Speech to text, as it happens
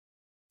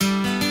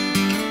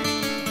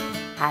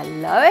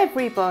Hello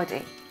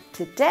everybody!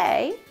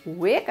 Today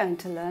we're going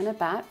to learn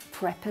about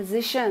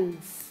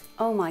prepositions.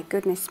 Oh my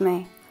goodness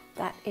me,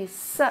 that is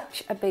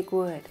such a big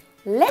word.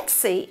 Let's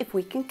see if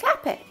we can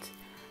clap it.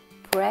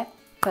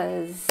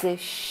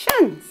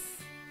 Prepositions.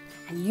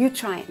 And you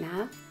try it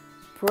now.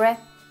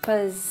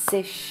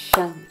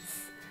 Prepositions.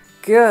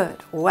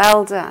 Good,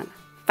 well done,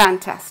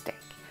 fantastic.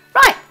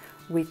 Right,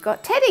 we've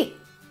got Teddy.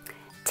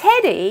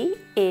 Teddy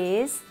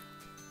is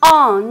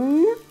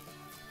on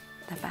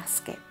the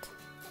basket.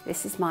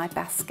 This is my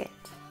basket.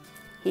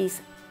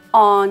 He's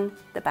on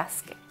the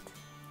basket.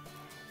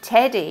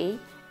 Teddy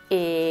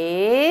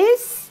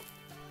is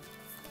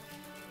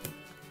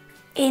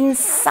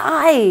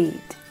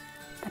inside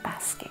the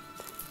basket.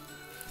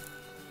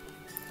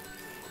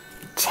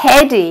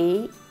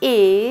 Teddy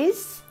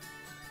is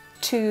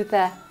to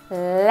the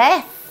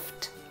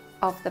left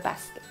of the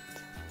basket.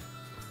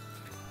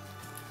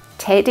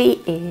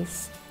 Teddy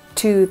is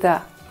to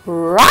the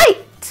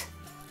right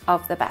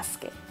of the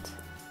basket.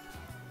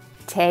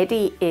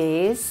 Teddy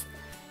is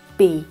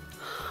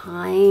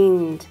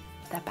behind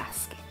the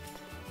basket.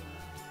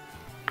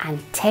 And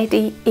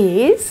Teddy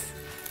is,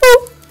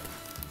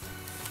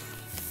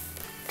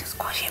 to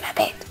squash him a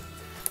bit,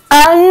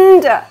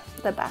 under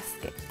the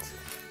basket.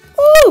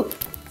 Ooh.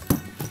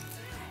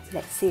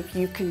 Let's see if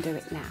you can do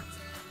it now.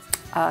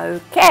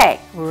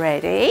 Okay,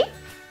 ready?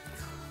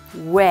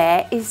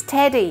 Where is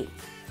Teddy?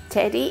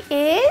 Teddy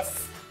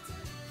is,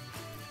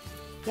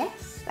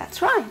 yes, that's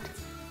right,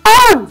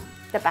 on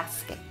the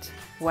basket.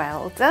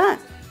 Well done.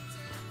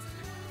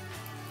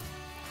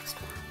 Next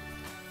one.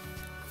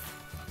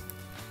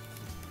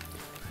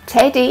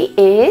 Teddy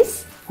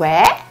is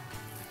where?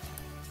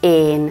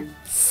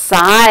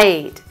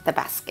 Inside the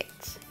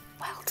basket.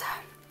 Well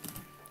done.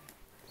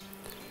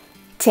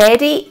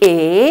 Teddy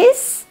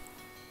is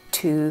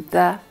to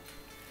the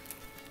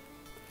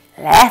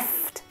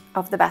left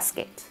of the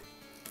basket.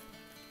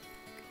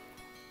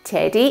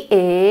 Teddy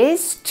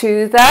is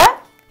to the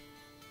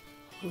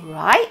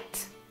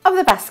right of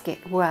the basket.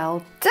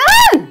 Well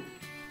done.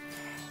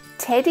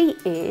 Teddy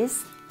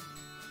is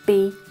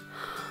behind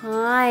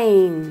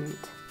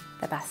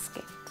the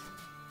basket.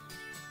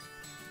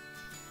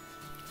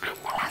 And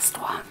the last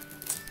one.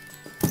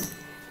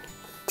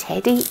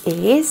 Teddy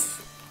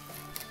is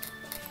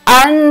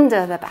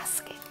under the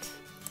basket.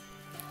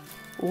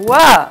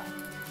 Whoa,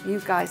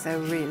 you guys are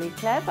really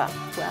clever.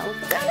 Well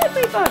done,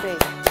 everybody.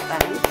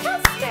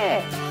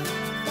 Fantastic.